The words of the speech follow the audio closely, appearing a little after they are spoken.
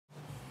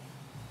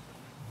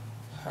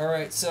All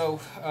right, so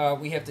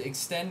we have to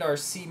extend our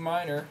C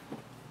minor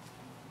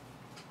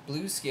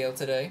blues scale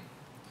today.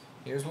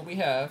 Here's what we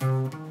have.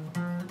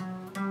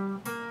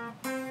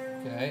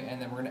 Okay,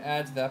 and then we're going to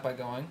add to that by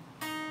going.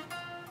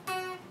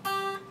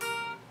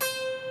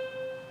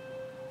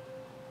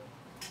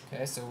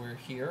 Okay, so we're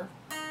here.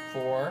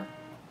 4,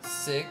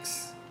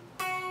 6,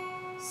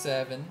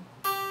 7,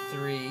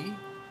 3,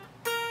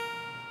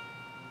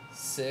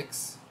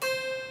 6,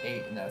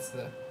 8, and that's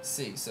the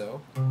C.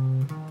 So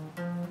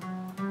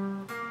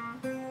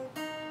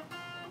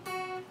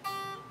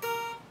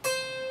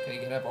okay,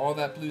 you gotta have all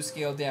that blues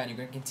scale down. You're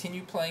gonna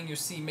continue playing your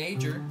C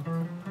major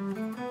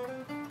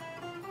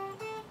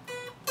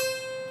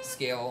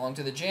scale along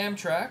to the jam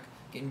track,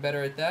 getting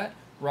better at that.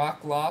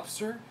 Rock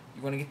Lobster,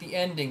 you want to get the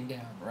ending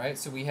down, right?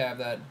 So we have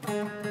that.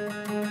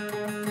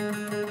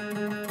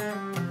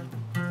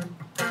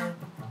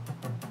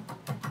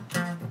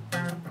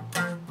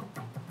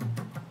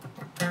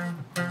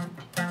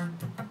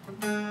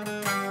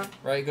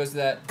 Right, it goes to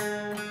that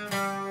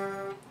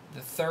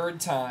the third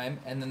time,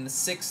 and then the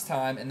sixth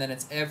time, and then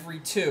it's every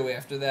 2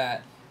 after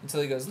that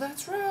until he goes,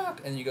 let's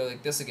rock, and you go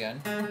like this again.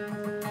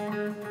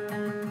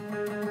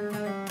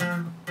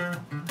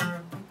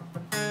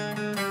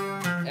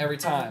 Every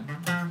time.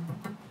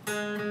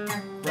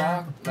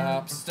 Rock,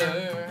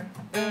 lobster,